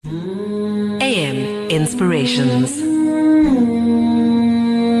AM Inspirations.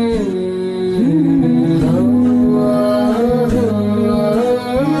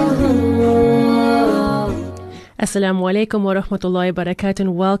 Assalamu alaikum wa rahmatullahi wa barakatuh,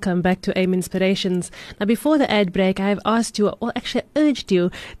 and welcome back to AM Inspirations. Now, before the ad break, I have asked you, or actually urged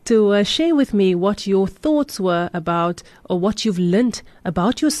you, to share with me what your thoughts were about, or what you've learnt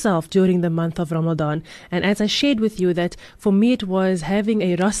about yourself during the month of Ramadan. And as I shared with you that for me it was having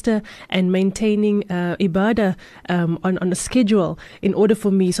a roster and maintaining ibadah on a schedule in order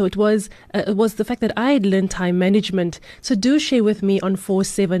for me. So it was the fact that I had learned time management. So do share with me on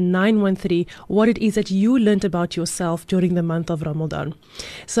 47913 what it is that you learnt about yourself during the month of Ramadan.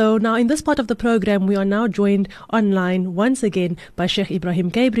 So now in this part of the program, we are now joined online once again by Sheikh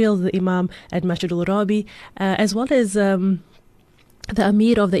Ebrahiem Gabriels, the Imam at Masjid al-Rabi, as well as the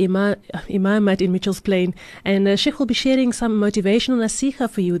Amir of the Imamat in Mitchell's Plain. And Sheikh will be sharing some motivational Naseegah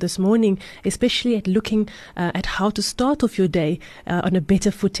for you this morning, especially at looking at how to start off your day on a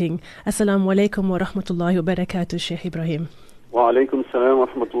better footing. Assalamu alaikum wa rahmatullahi wa barakatuh, Sheikh Ebrahiem. Wa alaikum salam wa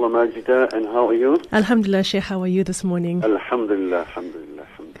rahmatullah, Majida, and how are you? Alhamdulillah, Sheikh, how are you this morning? Alhamdulillah, alhamdulillah,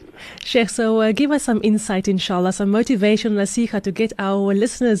 alhamdulillah. Sheikh, so give us some insight, inshallah, some motivational Naseegah to get our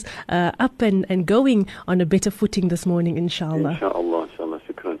listeners up and going on a better footing this morning, inshallah. Inshallah, inshallah,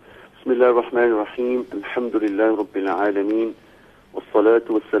 shukran. Bismillah ar-Rahman ar-Rahim, alhamdulillah rabbil alameen,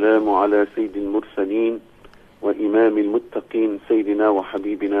 wassalatu wassalamu ala sayyidil mursaleen, wa imamil muttaqeen, sayyidina wa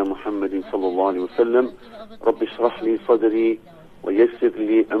habibina Muhammadin sallallahu alayhi wa sallam. رب اشرح لي صدري ويسر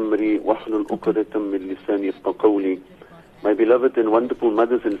لي أمري واحلل عقدة من لساني يفقهوا قولي. My beloved and wonderful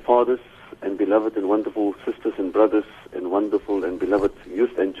mothers and fathers, and beloved and wonderful sisters and brothers, and wonderful and beloved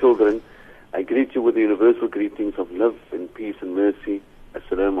youth and children, I greet you with the universal greetings of love and peace and mercy.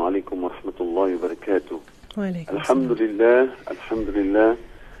 Assalamu alaikum wa rahmatullahi wa barakatuh. Alhamdulillah, alhamdulillah.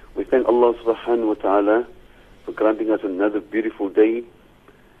 We thank Allah subhanahu wa ta'ala for granting us another beautiful day.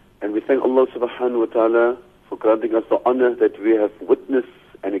 And we thank Allah subhanahu wa ta'ala for granting us the honor that we have witnessed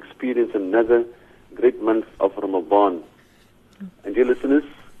and experienced another great month of Ramadan. And dear listeners,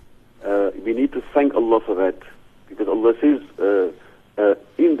 we need to thank Allah for that, because Allah says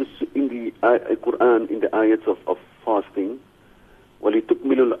in the Quran, in the ayats of fasting,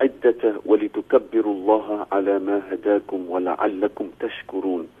 وَلِتُكْمِلُوا الْعِدَّةَ وَلِتُكَبِّرُوا اللَّهَ عَلَى مَا هَدَاكُمْ وَلَعَلَّكُمْ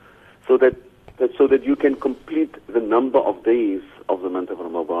تَشْكُرُونَ, so that you can complete the number of days of the month of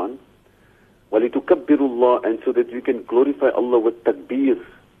Ramadan, وَلِتُكَبِّرُوا اللَّهَ, and so that you can glorify Allah with takbir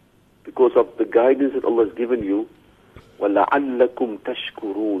because of the guidance that Allah has given you, وَلَعَلَّكُمْ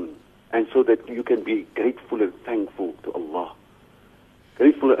تَشْكُرُونَ, and so that you can be grateful and thankful to Allah.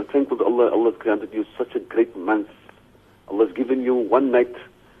 Grateful and thankful to Allah. Allah has granted you such a great month. Allah has given you one night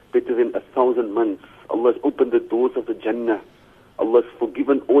better than 1,000 months. Allah has opened the doors of the Jannah. Allah has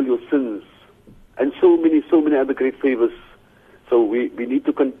forgiven all your sins, and so many other great favors. So we need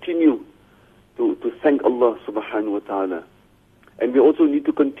to continue to thank Allah subhanahu wa ta'ala. And we also need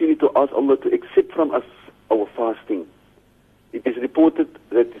to continue to ask Allah to accept from us our fasting. It is reported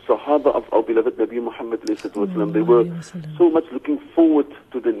that the Sahaba of our beloved Nabi Muhammad, they were so much looking forward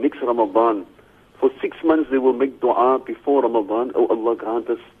to the next Ramadan. For 6 months they will make dua before Ramadan. Oh Allah, grant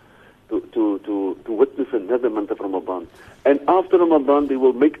us to witness another month of Ramadan. And after Ramadan they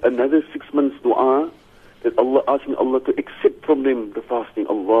will make another 6 months dua, that Allah, asking Allah to accept from them the fasting.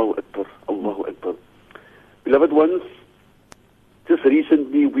 Allahu Akbar, Allahu Akbar. Beloved ones, just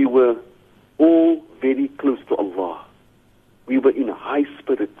recently we were all very close to Allah. We were in high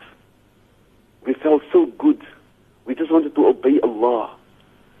spirits. We felt so good. We just wanted to obey Allah.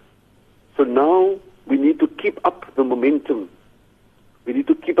 So now we need to keep up the momentum. We need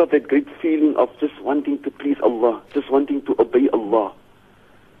to keep up that great feeling of just wanting to please Allah, just wanting to obey Allah.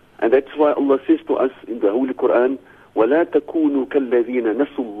 And that's why Allah says to us in the Holy Quran, وَلَا تَكُونُوا كَالَّذِينَ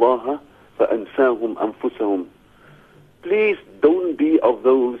نَسُوا اللَّهَ فَأَنْسَاهُمْ أَنفُسَهُمْ. Please don't be of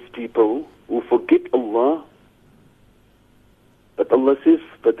those people who forget Allah. But Allah says,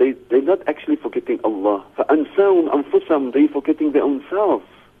 but they're not actually forgetting Allah. فَأَنْسَاهُمْ أَنفُسَهُمْ. They're forgetting their own selves.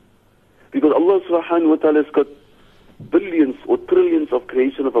 Because Allah subhanahu wa ta'ala has got billions or trillions of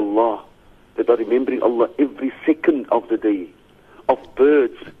creation of Allah that are remembering Allah every second of the day. Of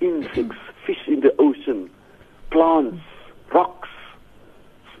birds, insects, fish in the ocean, plants, rocks,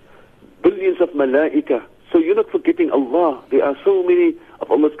 billions of malaika. So you're not forgetting Allah. There are so many of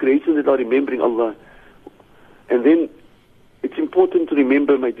Allah's creations that are remembering Allah. And then it's important to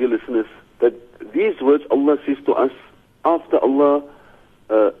remember, my dear listeners, that these words Allah says to us after Allah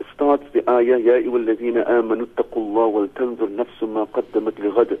starts the ayah, Ya ayyuhalladhina amanu ittaqullaha wal tanzur nafsum ma qaddamat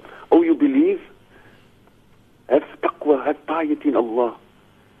lighad. Oh, you believe? Have taqwa, have piety in Allah.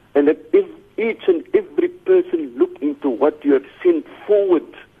 And that if each and every person look into what you have sent forward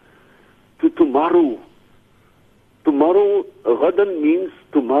to tomorrow. Tomorrow, Ghadan means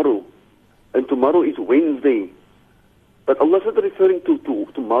tomorrow. And tomorrow is Wednesday. But Allah is not referring to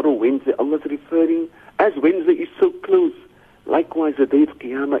tomorrow, Wednesday. Allah is referring, as Wednesday is so close, likewise the day of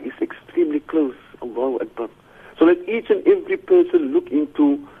Qiyamah is extremely close. Allahu Akbar. So let each and every person look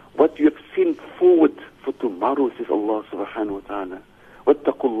into what you have sent forward for tomorrow, says Allah subhanahu wa ta'ala.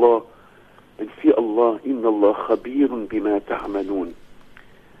 Wattaqullah, and fear Allah, inna Allah khabirun bima ta'amalun.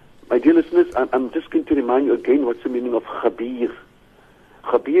 My dear listeners, I'm just going to remind you again what's the meaning of khabir.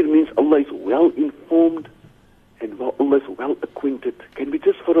 Khabir means Allah is well informed and Allah is well acquainted. Can we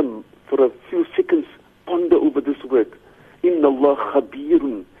just for a few seconds ponder over this word? Inna Allah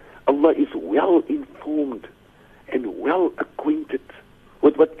khabirun. Allah is well informed and well acquainted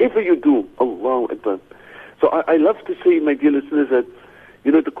with whatever you do. Allahu Akbar. So I love to say, my dear listeners, that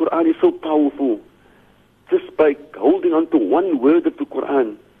the Quran is so powerful. Just by holding on to one word of the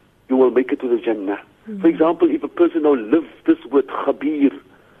Quran, you will make it to the Jannah. For example, if a person now lives this word khabir,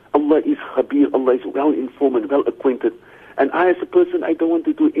 Allah is khabir, Allah is well informed and well acquainted. And I as a person, I don't want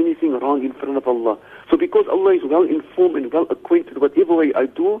to do anything wrong in front of Allah. So because Allah is well informed and well acquainted, whatever way I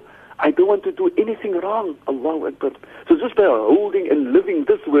do, I don't want to do anything wrong. Allahu Akbar. So just by holding and living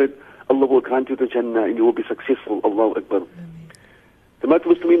this word, Allah will grant you the Jannah and you will be successful. Allahu Akbar. The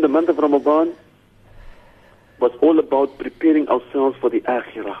Muslimin, the month of Ramadan was all about preparing ourselves for the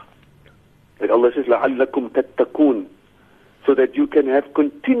Akhirah. Like Allah says, لَعَلَّكُمْ تَتَّقُونَ, so that you can have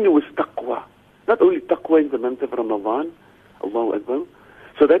continuous taqwa. Not only taqwa in the month of Ramadan, Allahu Akbar.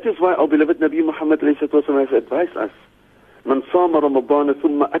 So that is why our beloved Nabi Muhammad has advised us, مَنْ صَامَ رَمَضَانَ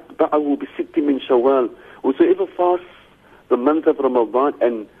ثُمَّ أَتْبَعَهُ بِسِتِّ مِنْ شَوَّالٍ. Whosoever fasts the month of Ramadan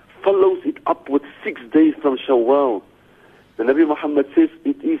and follows it up with 6 days from Shawwal, the Nabi Muhammad says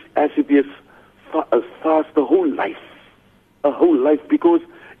it is as if he has fast the whole life. A whole life, because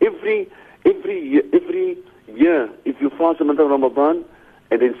every year, if you fast the month of Ramadan,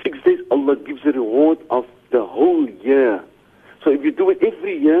 and in 6 days, Allah gives a reward of the whole year. So if you do it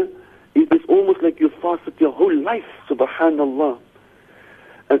every year, it is almost like you fasted your whole life, subhanallah.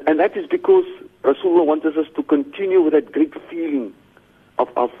 And that is because Rasulullah wants us to continue with that great feeling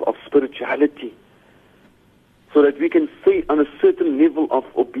of spirituality, so that we can stay on a certain level of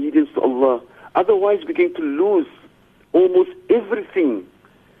obedience to Allah. Otherwise, we're going to lose almost everything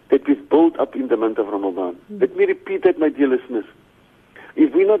that we've built up in the month of Ramadan. Let me repeat that, my dear listeners.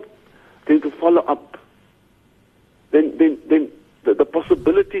 If we're not going to follow up, then the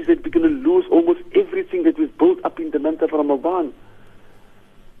possibilities that we're going to lose almost everything that we've built up in the month of Ramadan.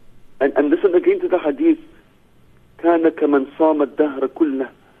 And listen again to the hadith. كَانَ كَمَنْ صَامَ الدَّهْرَ كُلَّهُ.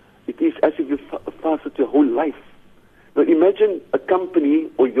 It is as if you fasted your whole life. Now imagine a company,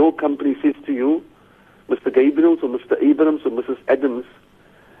 or your company says to you, Mr. Gabriels or Mr. Ebrahiem or Mrs. Adams,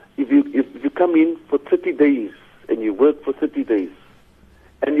 if you come in for 30 days and you work for 30 days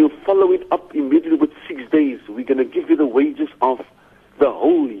and you follow it up immediately with 6 days, we're going to give you the wages of the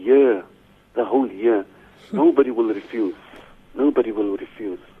whole year. The whole year. Nobody will refuse. Nobody will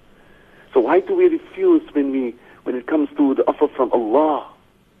refuse. So why do we refuse when it comes to the offer from Allah?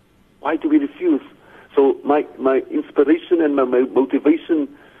 Why do we refuse? So my inspiration and my motivation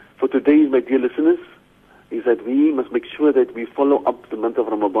for today, my dear listeners, is that we must make sure that we follow up the month of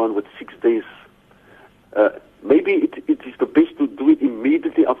Ramadan with 6 days. Maybe it is the best to do it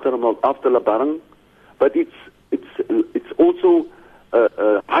immediately after Labaran, but it's also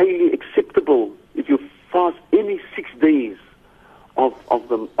highly acceptable if you fast any 6 days of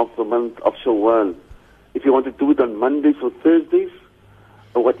the month of Shawwal. If you want to do it on Mondays or Thursdays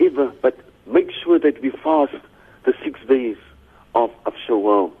or whatever, but make sure that we fast the 6 days of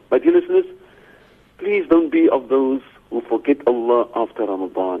Shawwal. My dear listeners, please don't be of those who forget Allah after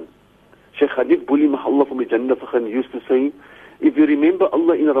Ramadan. Sheikh Khalif Bulimah Allah from Jannah Fakhan used to say, if you remember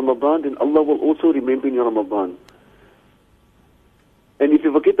Allah in Ramadan, then Allah will also remember in Ramadan. And if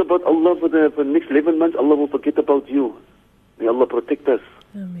you forget about Allah for the next 11 months, Allah will forget about you. May Allah protect us.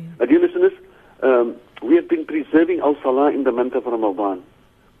 Ameen. My dear listeners, we have been preserving our salah in the month of Ramadan.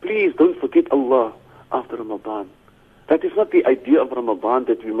 Please don't forget Allah after Ramadan. That is not the idea of Ramadan,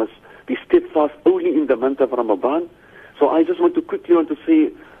 that we must be steadfast only in the month of Ramadan. So I just want to quickly want to say,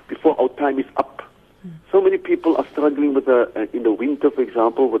 before our time is up, so many people are struggling with in the winter, for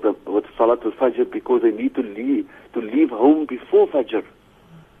example, with Salatul Fajr, because they need to leave home before Fajr.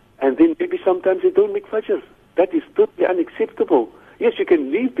 And then maybe sometimes they don't make Fajr. That is totally unacceptable. Yes, you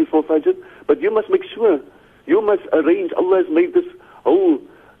can leave before Fajr, but you must make sure, you must arrange. Allah has made this whole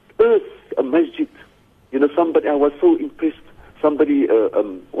earth a masjid. Somebody, I was so impressed. somebody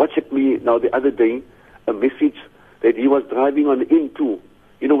WhatsApped me now the other day a message that he was driving on the N2,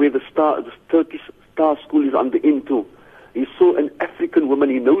 where the Turkish Star School is on the N2. He saw an African woman.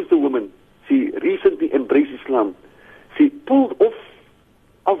 He knows the woman. She recently embraced Islam. She pulled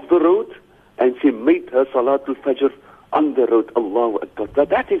off the road and she made her Salatul Fajr on the road. Allahu Akbar.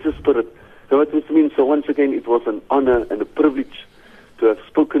 That is the spirit. So what this means, so once again, it was an honor and a privilege to have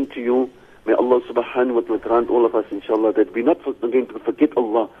spoken to you. May Allah subhanahu wa ta'ala grant all of us, inshallah, that we're not going to forget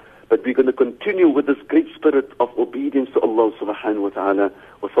Allah, but we're going to continue with this great spirit of obedience to Allah subhanahu wa ta'ala.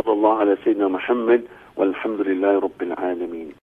 Wa sallallahu ala Sayyidina Muhammad, walhamdulillahi rabbil alameen.